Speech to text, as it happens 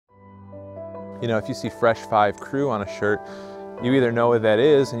You know, if you see Fresh 5 Crew on a shirt, you either know what that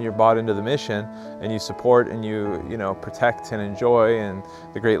is and you're bought into the mission and you support and you know, protect and enjoy in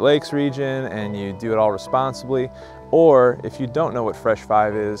the Great Lakes region and you do it all responsibly. Or if you don't know what Fresh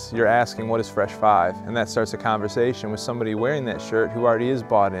 5 is, you're asking, what is Fresh 5? And that starts a conversation with somebody wearing that shirt who already is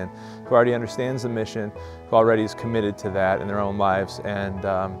bought in, who already understands the mission, who already is committed to that in their own lives. And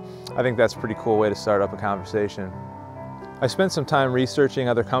I think that's a pretty cool way to start up a conversation. I spent some time researching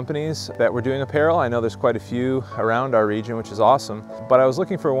other companies that were doing apparel. I know there's quite a few around our region, which is awesome. But I was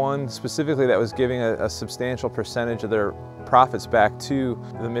looking for one specifically that was giving a substantial percentage of their profits back to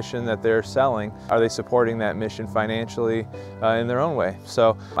the mission that they're selling. Are they supporting that mission financially in their own way?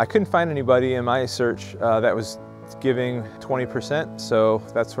 So I couldn't find anybody in my search that was giving 20%, so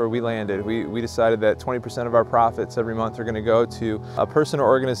that's where we landed. We decided that 20% of our profits every month are going to go to a person or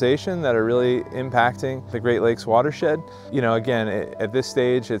organization that are really impacting the Great Lakes watershed. You know, again, at this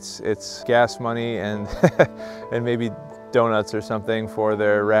stage, it's gas money and and maybe donuts or something for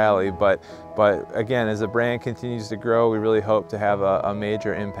their rally, but again, as the brand continues to grow, we really hope to have a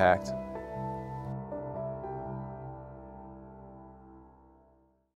major impact.